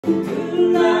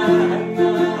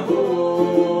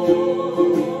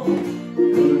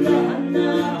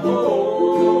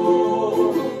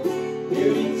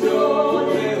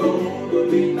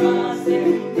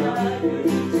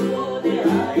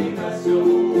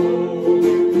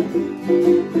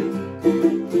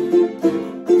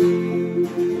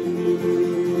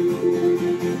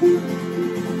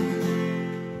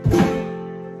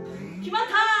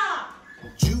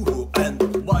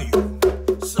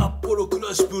サッポロク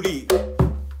ラシプリ。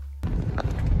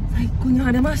最高に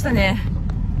晴れましたね。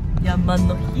山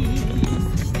の日、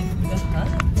そして日が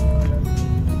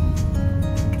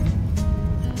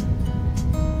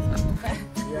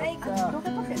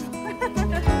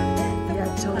いや、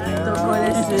ちょっとこ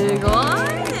れすごい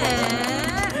ね。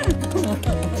ありがとうございま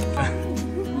す。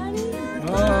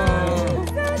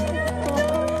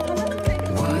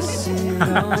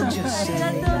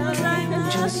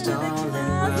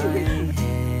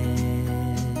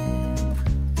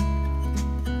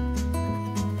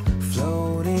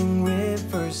Floating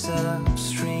rivers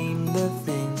upstream, the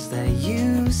things that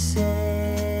you say.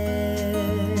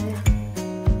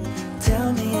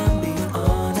 Tell me and be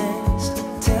honest.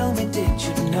 Tell me, did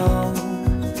you know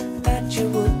that you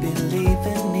would believe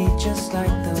in me just like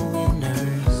the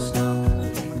winners know?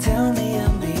 Tell me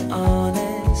and be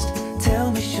honest.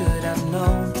 Tell me, should I've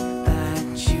known that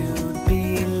you'd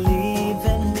believe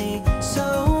in me?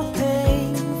 So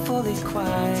painfully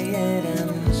quiet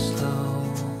and slow.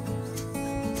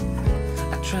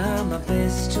 I try my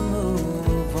best to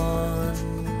move on,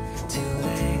 to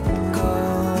let go.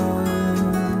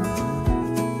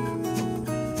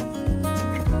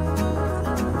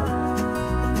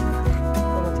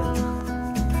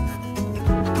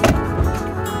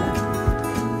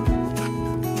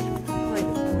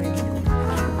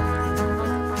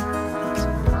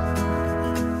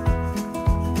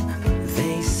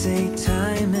 They say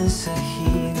time is a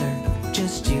healer,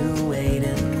 just you wait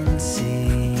and see.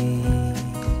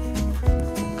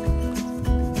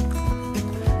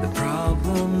 The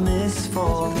problem is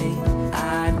for me,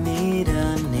 I need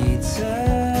an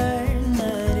eternity.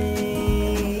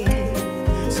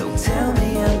 So tell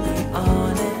me and be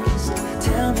honest.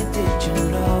 Tell me, did you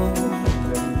know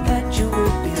that you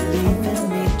would believe in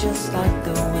me just like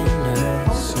the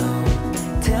winners know?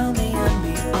 Tell me and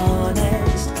be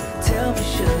honest. Tell me,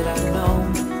 should I know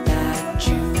that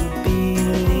you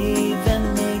believe in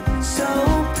me? So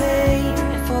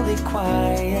painfully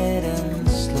quiet and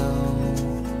slow.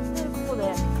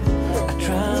 I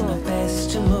try my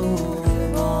best to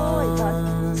move on,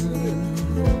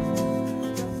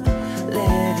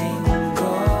 letting go. Letting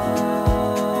go.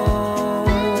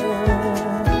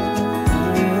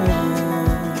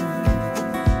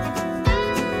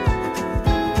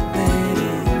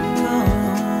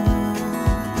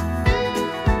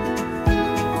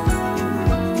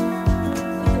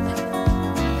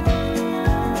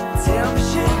 Tell me,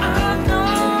 should I know?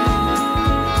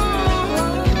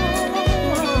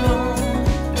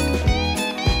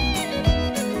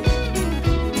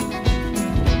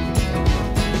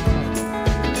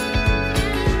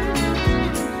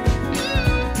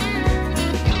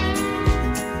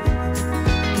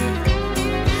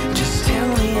 Just tell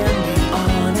me and be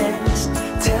honest.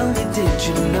 Tell me, did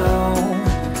you know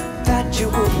that you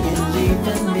would believe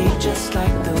in me just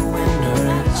like the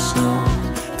winners know?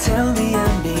 Tell me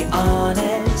and be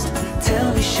honest.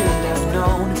 Tell me, should I've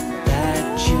known that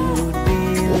you'd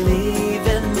believe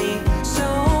in me? So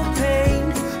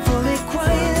painfully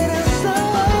quiet and slow.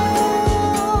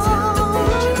 Tell me,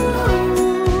 did you know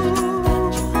that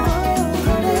you would believe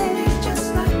in me just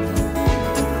like the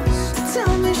winners?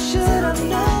 Tell me, should I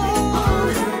know?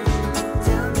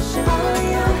 Tell me, should I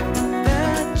know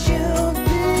that you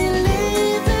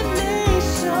believe in me?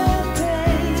 So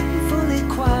painfully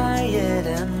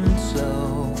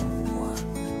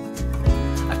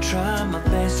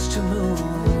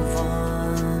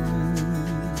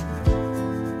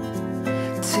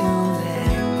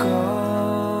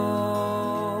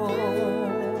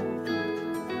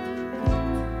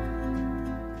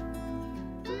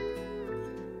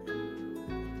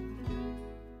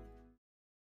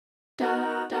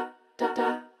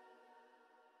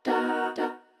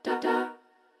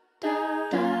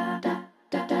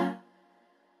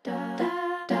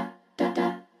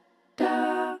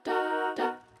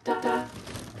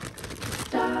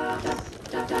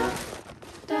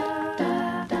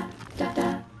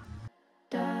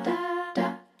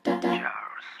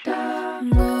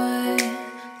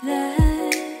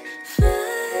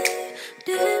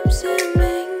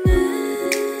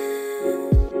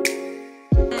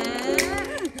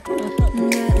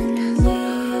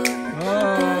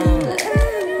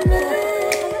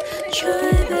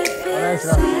願いし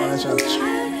ます。お願いします。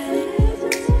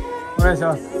お願いし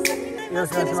ます。よろ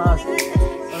しくお願いします。お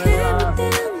願いします。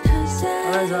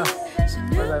お願いします。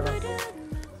ありがとうございます。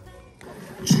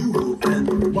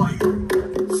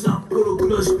サッポロク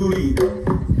ラシプリ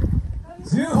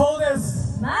重宝で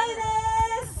す。まゆで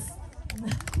す。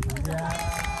いや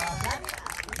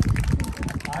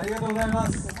ありがとうございま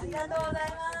す。ありがとうござい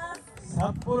ます。サ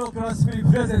ッポロクラシプリ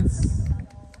プレゼンツ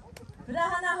プラ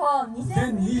ハナホ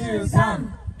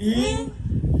2023 in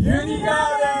ユニガ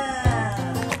ーデ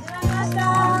ン始まり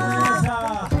ました。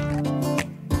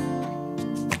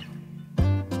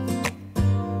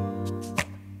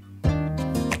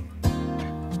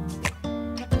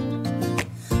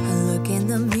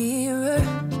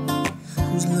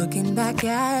Looking back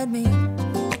at me,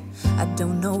 I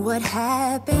don't know what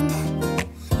happened.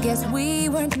 Guess we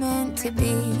weren't meant to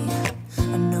be.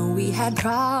 I know we had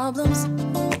problems.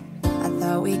 I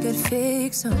thought we could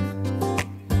fix them,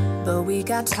 but we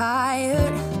got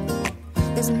tired.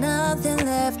 There's nothing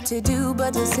left to do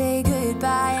but to say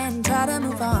goodbye and try to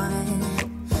move on.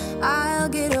 I'll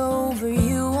get over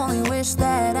you, only wish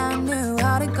that I knew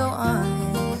how to go on.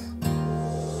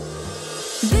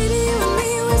 Baby, you and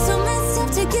me, we're so messed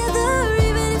up together.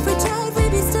 Even if we tried,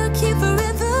 we'd be stuck here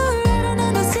forever. I don't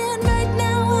understand right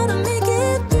now how to make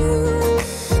it through,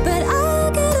 but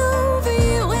I'll get over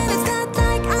you. And it's not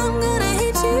like I'm gonna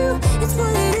hate you. It's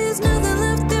what it is, nothing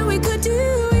left that we could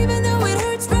do. Even though it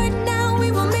hurts right now,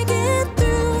 we will make it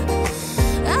through.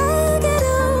 I'll get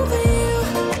over you.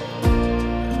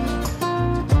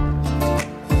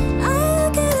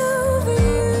 I'll get over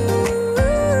you.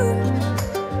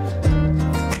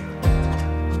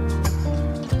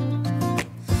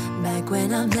 Back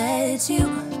when I met you,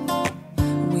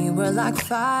 we were like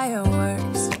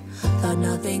fireworks. Thought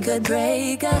nothing could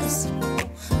break us,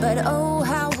 but oh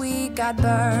how we got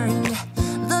burned.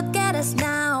 Look at us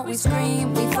now, we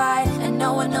scream, we fight, and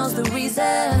no one knows the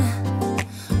reason.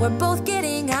 We're both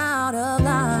getting out of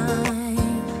line.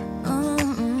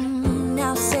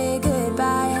 Now say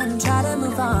goodbye and try to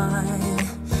move on.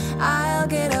 I'll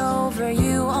get over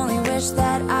you, only wish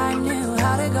that I knew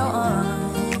how to go on.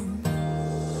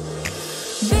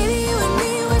 Baby, you and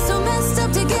me, we're so messed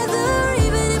up together.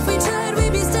 Even if we tried,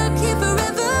 we'd be stuck here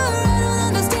forever. I don't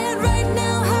understand right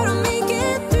now how to make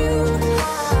it through,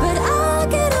 but I'll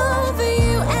get over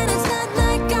you. And it's not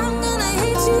like I'm gonna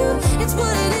hate you. It's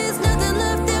what it is, nothing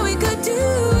left that we could do.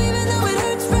 Even though it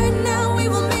hurts right now, we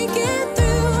will make it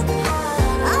through.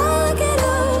 I'll get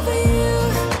over you.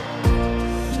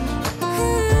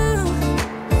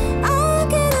 I'll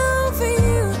get over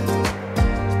you.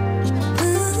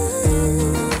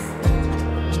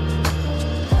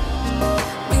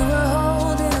 We were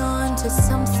holding on to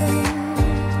something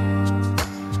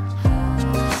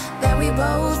that we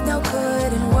both know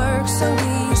couldn't work, so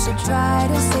we should try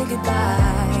to say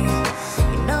goodbye.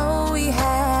 You know we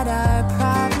had our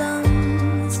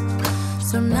problems,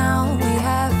 so now we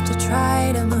have to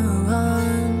try to move on.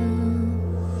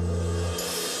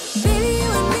 Baby, you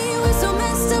and me, we're so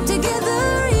messed up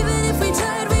together. Even if we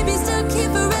tried, we'd be stuck here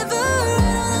forever. I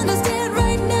don't understand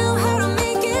right now how to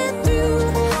make it through,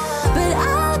 but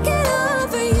I'll get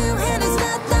over you. And it's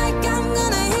not like I'm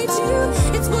gonna hate you.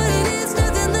 It's what it is,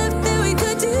 nothing left that we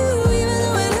could do. Even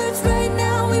though it hurts right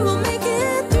now, we will make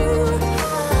it through.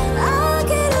 I'll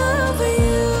get over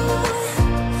you.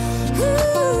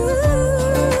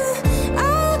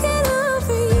 I'll get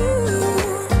over you.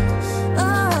 Oh,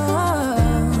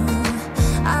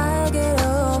 I'll get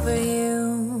over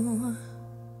you.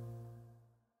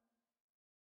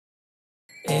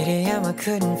 8 a.m. I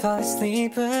couldn't fall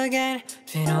asleep again.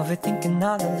 Been overthinking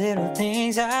all the little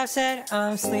things I've said.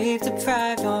 I'm sleep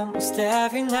deprived almost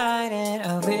every night, and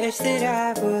I wish that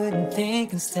I wouldn't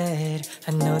think instead.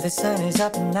 I know the sun is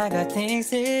up and I got things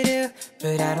to do,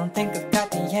 but I don't think I've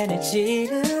got the energy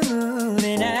to move.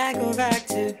 And I go back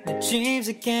to my dreams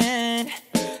again,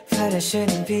 but I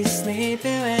shouldn't be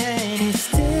sleeping when it's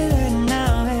still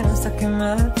now and I'm stuck in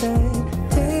my bed.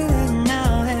 Still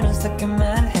now and I'm stuck in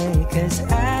my head, 'cause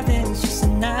I've been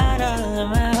stressing out all on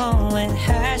my own when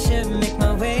I should make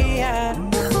my way out.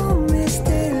 Home is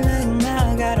daylight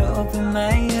now, gotta open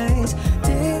my eyes.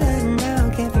 Daylight now,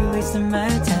 can't be wasting my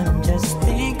time just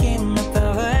thinking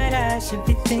about what I should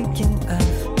be thinking of.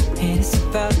 And it's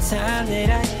about time that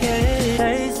I get.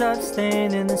 Hey, stop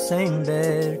staying in the same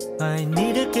bed. I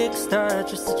need a kickstart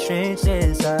just to change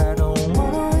this. I don't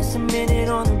wanna waste a minute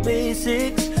on the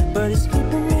basics, but it's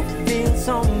keeping me feeling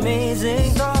so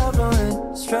amazing. Stop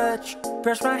on stretch,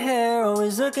 brush my hair,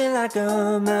 always looking like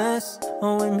a mess.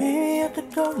 Oh, and maybe I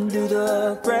could go and do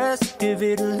the rest. Give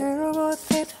it a little more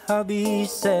faith, I'll be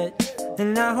set.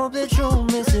 And I hope that you'll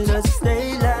miss it as I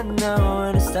stay loud now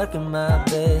when I'm stuck in my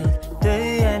bed.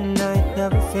 Day and night,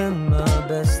 never feeling my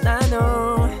best. I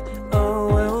know,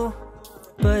 oh well,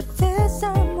 but this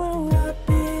time will not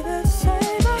be the same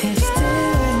again. It's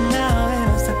daylight now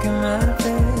and I'm stuck in my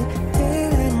bed.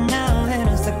 Daylight now and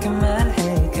I'm stuck in my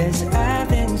head. Cause I've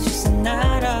been stressing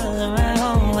out all on my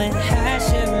own when I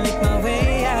should make my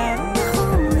way out.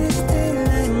 Oh, it's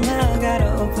daylight now, gotta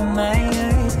open my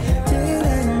eyes.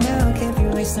 Daylight now, can't be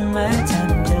wasting my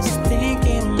time just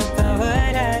thinking about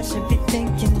what I should be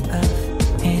thinking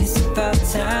of. And it's about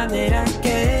time that I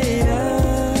get up.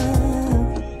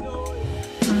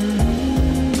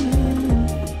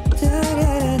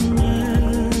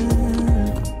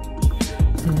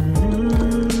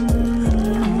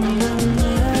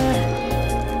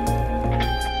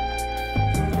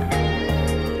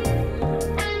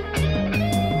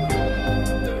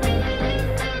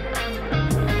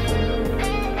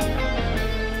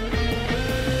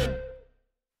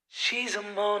 She's a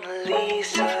Mona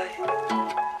Lisa.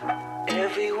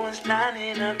 Everyone's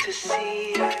lining up to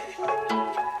see her.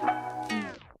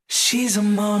 She's a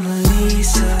Mona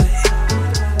Lisa.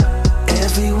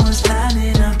 Everyone's lining